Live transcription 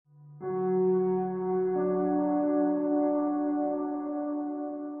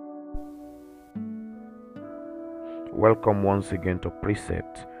Welcome once again to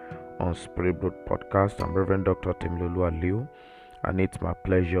Precepts on Spirit Broad Podcast. I'm Reverend Dr. Timlulu Aliu, and it's my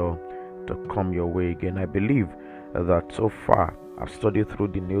pleasure to come your way again. I believe that so far I've studied through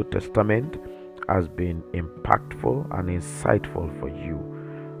the New Testament has been impactful and insightful for you,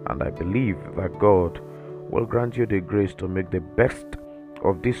 and I believe that God will grant you the grace to make the best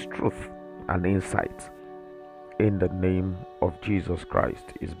of this truth and insight in the name of Jesus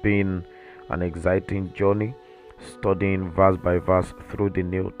Christ. It's been an exciting journey studying verse by verse through the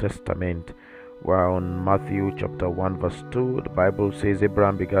New Testament. We're on Matthew chapter 1 verse 2. The Bible says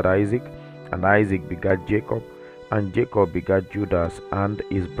Abraham begat Isaac, and Isaac begat Jacob, and Jacob begat Judas and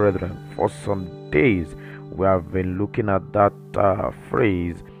his brethren. For some days we have been looking at that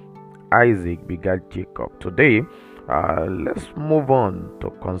phrase, Isaac begat Jacob. Today let's move on to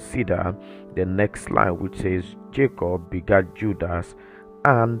consider the next line, which says Jacob begat Judas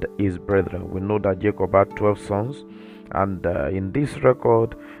and his brethren. We know that Jacob had 12 sons, and in this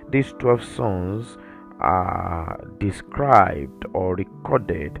record these 12 sons are described or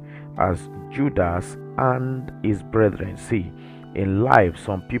recorded as Judas and his brethren. See, in life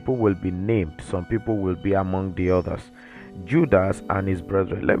some people will be named, some people will be among the others. Judas and his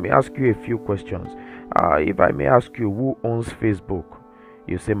brethren. Let me ask you a few questions. If I may ask you, who owns Facebook?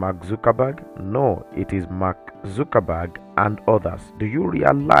 You say Mark Zuckerberg? No, it is Mark Zuckerberg and others. Do you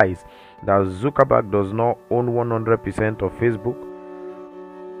realize that Zuckerberg does not own 100% of Facebook?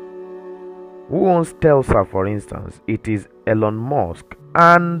 Who owns Telsa, for instance? It is Elon Musk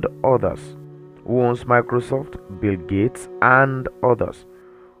and others. Who owns Microsoft? Bill Gates and others.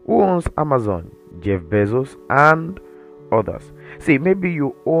 Who owns Amazon? Jeff Bezos and others. See, maybe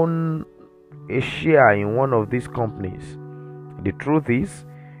you own a share in one of these companies. The truth is,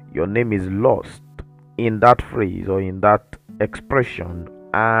 your name is lost in that phrase or in that expression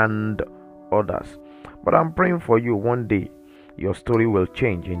and others. But I'm praying for you, one day your story will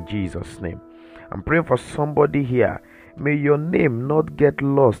change in Jesus' name. I'm praying for somebody here. May your name not get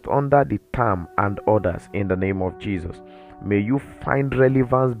lost under the term and others in the name of Jesus. May you find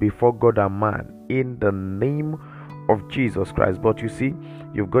relevance before God and man in the name of Jesus Christ. But you see,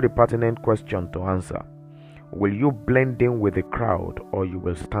 you've got a pertinent question to answer. Will you blend in with the crowd, or you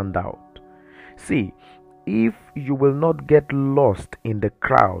will stand out? See, if you will not get lost in the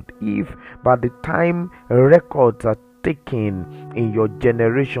crowd, if by the time records are taken in your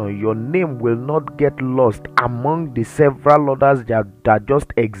generation, your name will not get lost among the several others that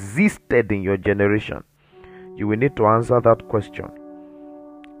just existed in your generation, you will need to answer that question.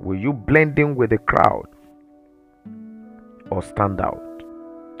 Will you blend in with the crowd or stand out?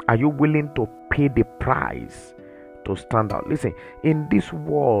 Are you willing to pay the price to stand out? Listen, in this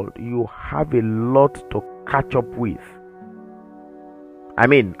world, you have a lot to catch up with. I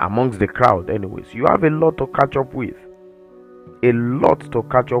mean, amongst the crowd, anyways, you have a lot to catch up with. A lot to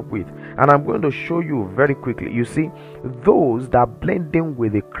catch up with. And I'm going to show you very quickly. You see, those that blend in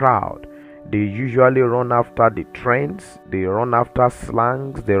with the crowd, they usually run after the trends, they run after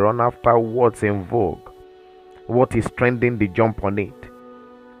slangs, they run after what's in vogue. What is trending, they jump on it.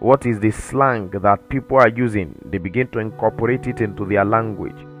 What is the slang that people are using? They begin to incorporate it into their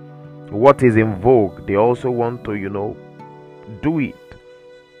language. What is in vogue? They also want to, do it.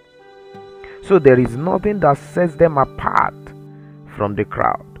 So there is nothing that sets them apart from the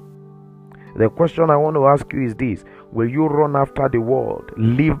crowd. The question I want to ask you is this: will you run after the world,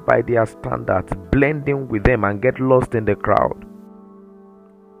 live by their standards, blend in with them, and get lost in the crowd?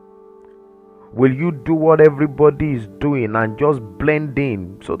 Will you do what everybody is doing and just blend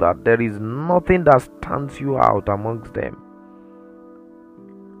in so that there is nothing that stands you out amongst them?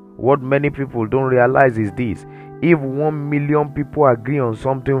 What many people don't realize is this: if 1 million people agree on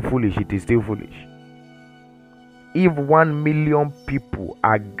something foolish, it is still foolish. If 1 million people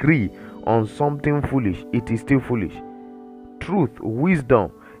agree on something foolish, it is still foolish. Truth,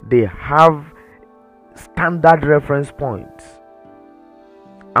 wisdom, they have standard reference points,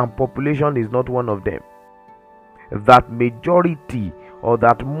 and population is not one of them. That majority or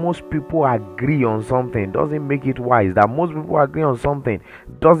that most people agree on something doesn't make it wise. That most people agree on something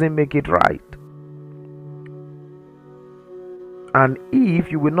doesn't make it right. And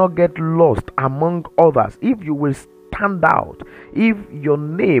if you will not get lost among others, if you will stand out, if your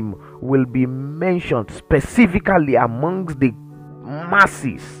name will be mentioned specifically amongst the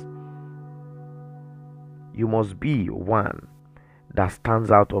masses, you must be one that stands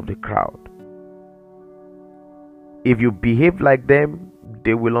out of the crowd. If you behave like them,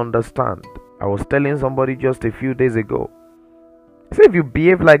 they will understand. I was telling somebody just a few days ago. So if you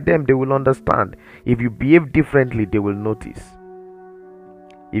behave like them, they will understand. If you behave differently, they will notice.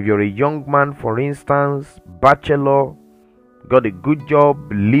 If you're a young man, for instance, bachelor, got a good job,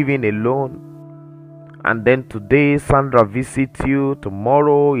 living alone, and then today Sandra visits you,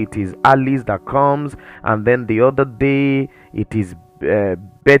 tomorrow it is Alice that comes, and then the other day it is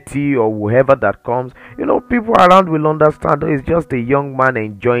Betty or whoever that comes, people around will understand, it's just a young man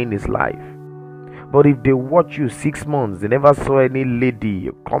enjoying his life. But if they watch you 6 months, they never saw any lady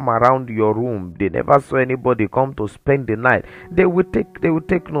come around your room, they never saw anybody come to spend the night, they will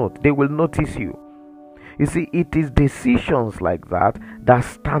take note, they will notice you. You see, it is decisions like that that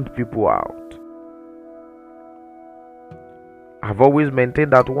stand people out. I've always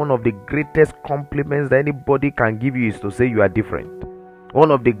maintained that one of the greatest compliments that anybody can give you is to say you are different.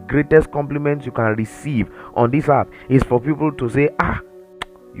 One of the greatest compliments you can receive on this earth is for people to say,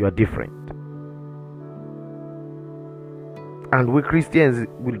 you are different. And we Christians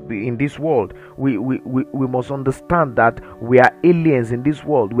will be in this world. We must understand that we are aliens in this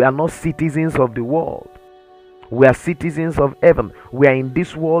world. We are not citizens of the world. We are citizens of heaven. We are in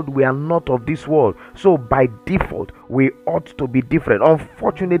this world. We are not of this world. So by default, we ought to be different.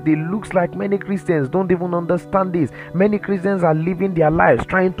 Unfortunately, it looks like many Christians don't even understand this. Many Christians are living their lives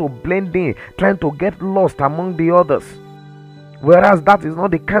trying to blend in, trying to get lost among the others. Whereas that is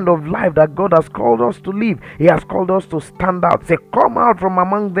not the kind of life that God has called us to live. He has called us to stand out. Say, come out from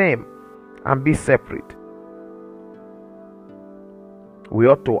among them and be separate. We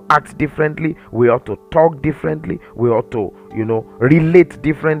ought to act differently. We ought to talk differently. We ought to, relate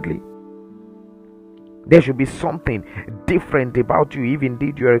differently. There should be something different about you if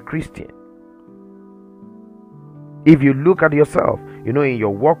indeed you are a Christian. If you look at yourself, in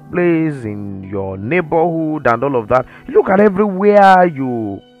your workplace, in your neighborhood and all of that, look at everywhere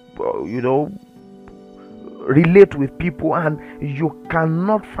you relate with people, and you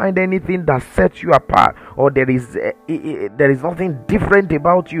cannot find anything that sets you apart, or there is nothing different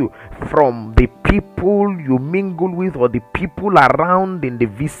about you from the people you mingle with or the people around in the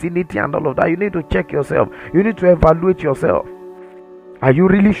vicinity and all of that. You need to check yourself. You need to evaluate yourself. Are you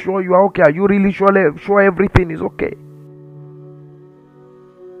really sure you are okay? Are you really sure everything is okay?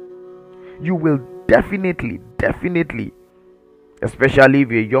 You will definitely, especially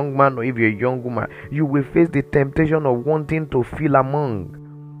if you're a young man or if you're a young woman, you will face the temptation of wanting to feel among.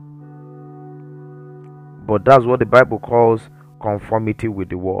 But that's what the Bible calls conformity with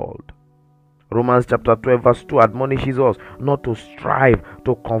the world. Romans chapter 12 verse 2 admonishes us not to strive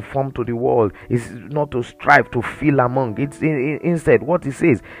to conform to the world. It's not to strive to feel among. It's instead what it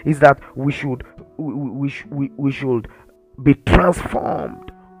says is that we should be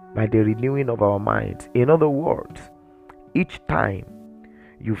transformed by the renewing of our minds. In other words, each time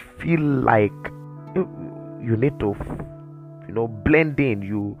you feel like you need to blend in,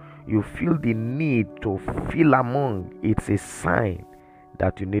 you feel the need to feel among, it's a sign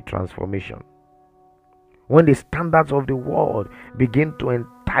that you need transformation. When the standards of the world begin to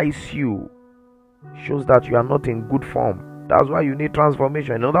entice you, shows that you are not in good form. That's why you need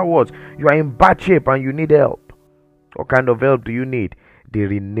transformation. In other words, you are in bad shape and you need help. What kind of help do you need? The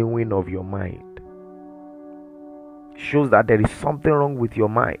renewing of your mind. Shows that there is something wrong with your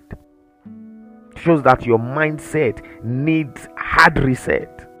mind. Shows that your mindset needs hard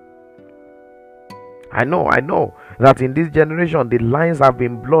reset. I know that in this generation the lines have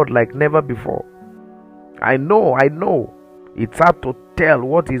been blurred like never before. I know it's hard to tell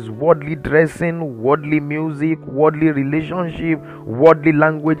what is worldly dressing, worldly music, worldly relationship, worldly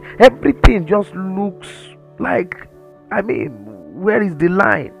language. Everything just looks like, where is the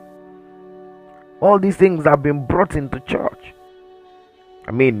line? All these things have been brought into church.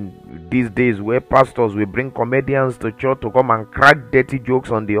 These days where pastors will bring comedians to church to come and crack dirty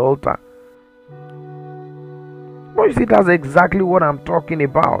jokes on the altar. But you see, that's exactly what I'm talking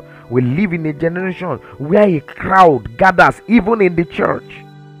about. We live in a generation where a crowd gathers even in the church.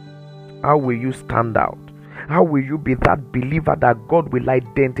 How will you stand out? How will you be that believer that God will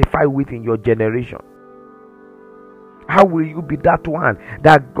identify with in your generation? How will you be that one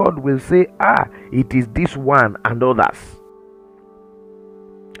that God will say, it is this one and others?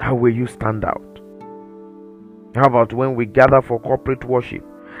 How will you stand out? How about when we gather for corporate worship?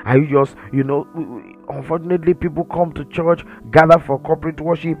 Are you just, unfortunately people come to church, gather for corporate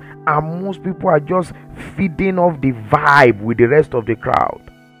worship, and most people are just feeding off the vibe with the rest of the crowd.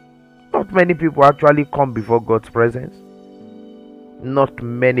 Not many people actually come before God's presence. Not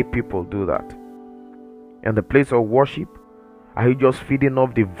many people do that. In the place of worship, Are you just feeding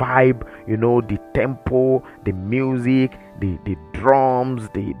off the vibe, the tempo, the music, the drums,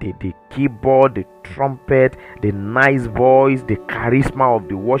 the keyboard, the trumpet, the nice voice, the charisma of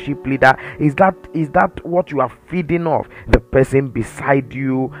the worship leader? Is that what you are feeding off? The person beside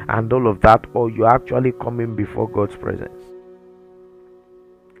you and all of that, or you're actually coming before God's presence?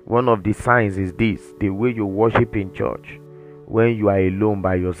 One of the signs is this: the way you worship in church. When you are alone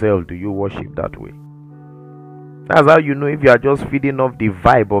by yourself, do you worship that way? That's how you know if you are just feeding off the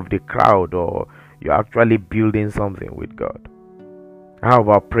vibe of the crowd or you're actually building something with God. How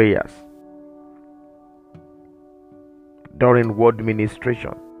about prayers? During word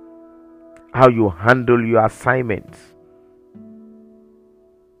ministration, how you handle your assignments,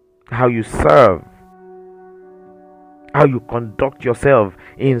 how you serve, how you conduct yourself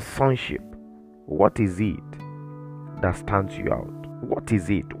in sonship. What is it that stands you out? What is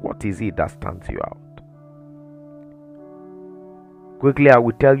it? What is it that stands you out? Quickly, I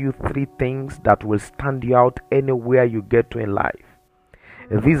will tell you 3 things that will stand you out anywhere you get to in life.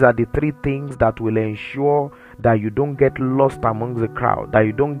 These are the 3 things that will ensure that you don't get lost among the crowd, that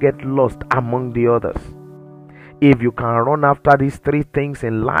you don't get lost among the others. If you can run after these 3 things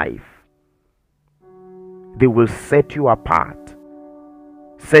in life, they will set you apart,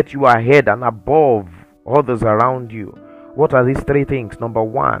 set you ahead and above others around you. What are these 3 things? Number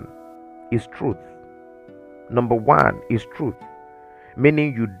 1 is truth. Number 1 is truth.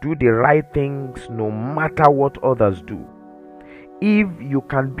 Meaning you do the right things no matter what others do. If you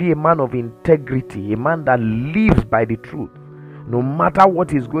can be a man of integrity, a man that lives by the truth, no matter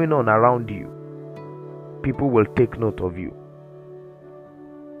what is going on around you, people will take note of you.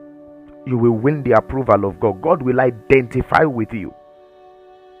 You will win the approval of God. God will identify with you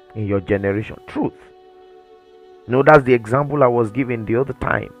in your generation. Truth. That's the example I was giving the other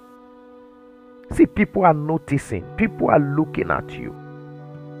time. See, people are noticing. People are looking at you.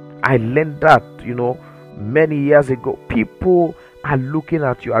 I learned that, many years ago. People are looking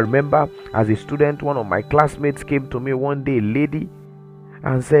at you. I remember as a student, one of my classmates came to me one day, a lady,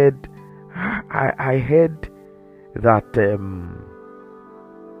 and said, I heard that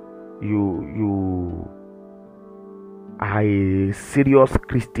you are a serious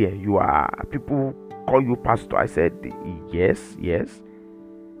Christian. People call you pastor. I said, yes.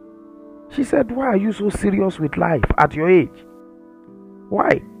 She said, why are you so serious with life at your age?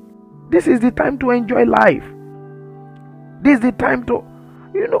 Why? This is the time to enjoy life. This is the time to,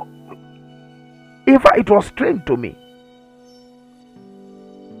 it was strange to me.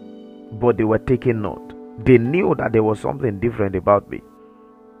 But they were taking note. They knew that there was something different about me.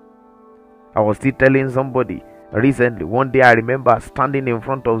 I was still telling somebody recently. One day I remember standing in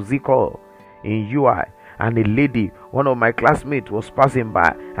front of Zico in UI, and a lady, one of my classmates, was passing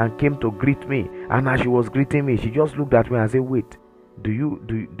by and came to greet me. And as she was greeting me, she just looked at me and said, wait, do you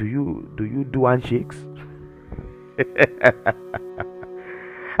do handshakes?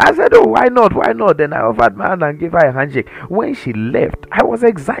 I said, oh, why not? Then I offered my hand and gave her a handshake. When she left, I was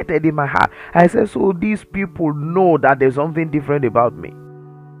excited in my heart. I said, so these people know that there's something different about me.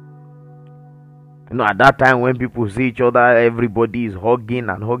 At that time when people see each other, everybody is hugging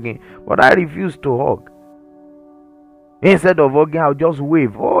and hugging. But I refused to hug. Instead of hugging, I'll just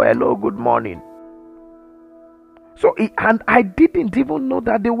wave. Oh, hello, good morning. And I didn't even know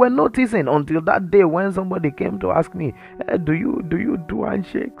that they were noticing until that day when somebody came to ask me, do you do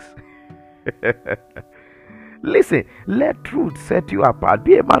handshakes? Listen, let truth set you apart.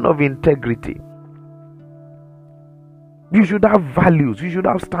 Be a man of integrity. You should have values. You should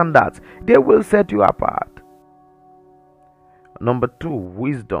have standards. They will set you apart. Number 2,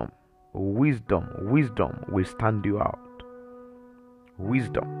 wisdom. Wisdom will stand you out.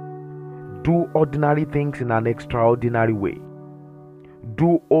 Wisdom. Do ordinary things in an extraordinary way.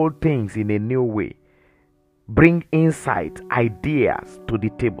 Do old things in a new way. Bring insight, ideas to the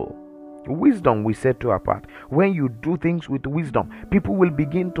table. Wisdom will set you apart. When you do things with wisdom, people will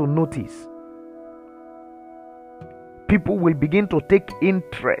begin to notice. People will begin to take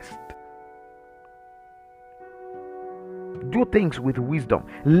interest. Do things with wisdom.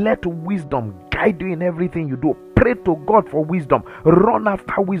 Let wisdom guide you in everything you do. Pray to God for wisdom. Run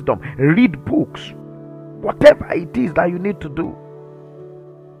after wisdom. Read books. Whatever it is that you need to do.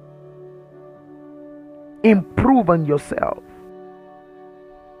 Improve on yourself.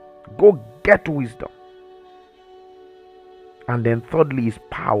 Go get wisdom. And then thirdly is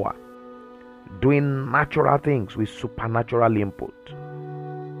power. Doing natural things with supernatural input.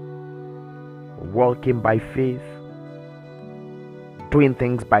 Walking by faith. Doing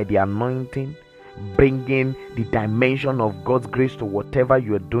things by the anointing. Bringing the dimension of God's grace to whatever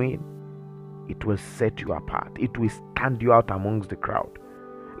you're doing. it will set you apart. It will stand you out amongst the crowd.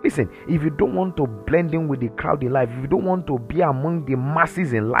 Listen, if you don't want to blend in with the crowd in life, if you don't want to be among the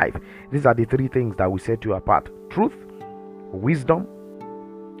masses in life, these are the three things that will set you apart: truth, wisdom,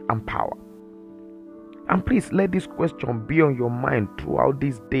 and power. And please let this question be on your mind throughout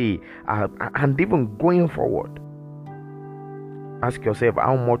this day and even going forward. Ask yourself,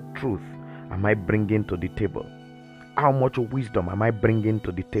 how much truth am I bringing to the table? How much wisdom am I bringing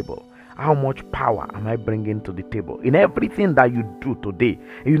to the table? How much power am I bringing to the table? In everything that you do today,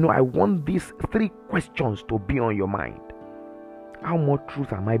 I want these three questions to be on your mind. How much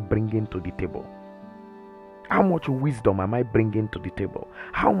truth am I bringing to the table? How much wisdom am I bringing to the table?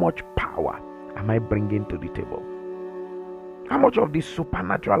 How much power am I bringing to the table? How much of the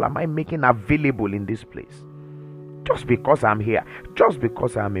supernatural am I making available in this place? Just because I'm here, just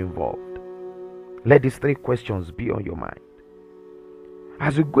because I'm involved. Let these three questions be on your mind.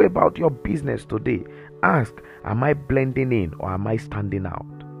 As you go about your business today, ask, am I blending in or am I standing out?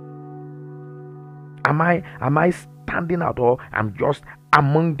 Am I standing out, or I'm just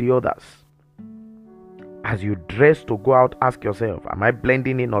among the others? As you dress to go out, ask yourself, am I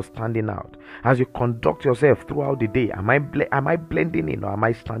blending in or standing out? As you conduct yourself throughout the day, am I blending in or am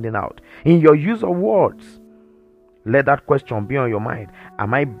I standing out? In your use of words, let that question be on your mind.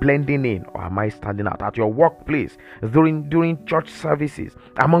 Am I blending in or am I standing out? At your workplace, during church services,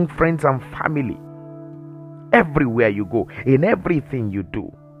 among friends and family, everywhere you go, in everything you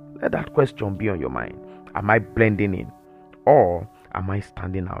do, let that question be on your mind. Am I blending in or am I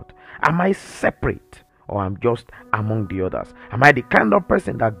standing out? Am I separate or I'm just among the others? Am I the kind of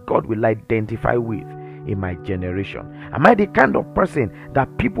person that God will identify with in my generation? Am I the kind of person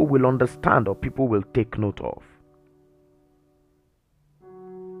that people will understand or people will take note of?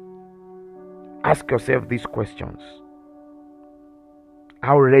 Ask yourself these questions.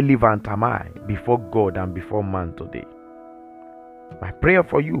 How relevant am I before God and before man today? My prayer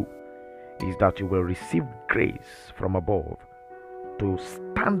for you is that you will receive grace from above to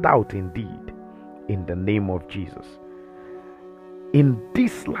stand out indeed in the name of Jesus. In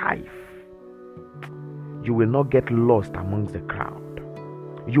this life, you will not get lost amongst the crowd.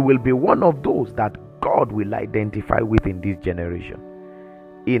 You will be one of those that God will identify with in this generation.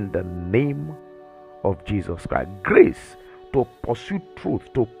 In the name of Jesus Christ. Grace to pursue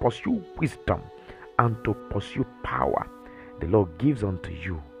truth, to pursue wisdom, and to pursue power, the Lord gives unto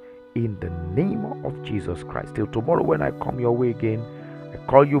you in the name of Jesus Christ. Till tomorrow when I come your way again, I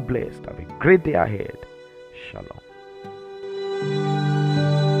call you blessed. Have a great day ahead. Shalom.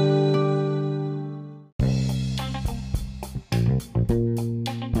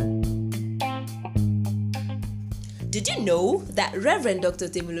 Did you know that Reverend Dr.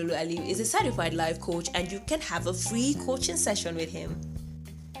 Temilolu Aliyu is a certified life coach and you can have a free coaching session with him?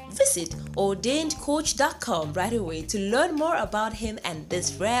 Visit ordainedcoach.com right away to learn more about him and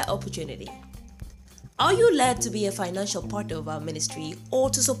this rare opportunity. Are you led to be a financial partner of our ministry or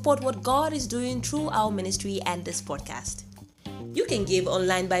to support what God is doing through our ministry and this podcast? You can give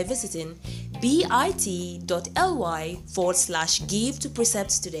online by visiting bit.ly/give to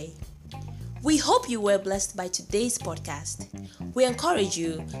precepts today. We hope you were blessed by today's podcast. We encourage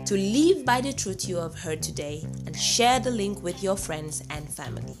you to live by the truth you have heard today and share the link with your friends and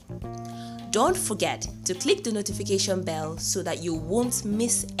family. Don't forget to click the notification bell so that you won't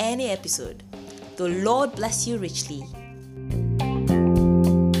miss any episode. The Lord bless you richly.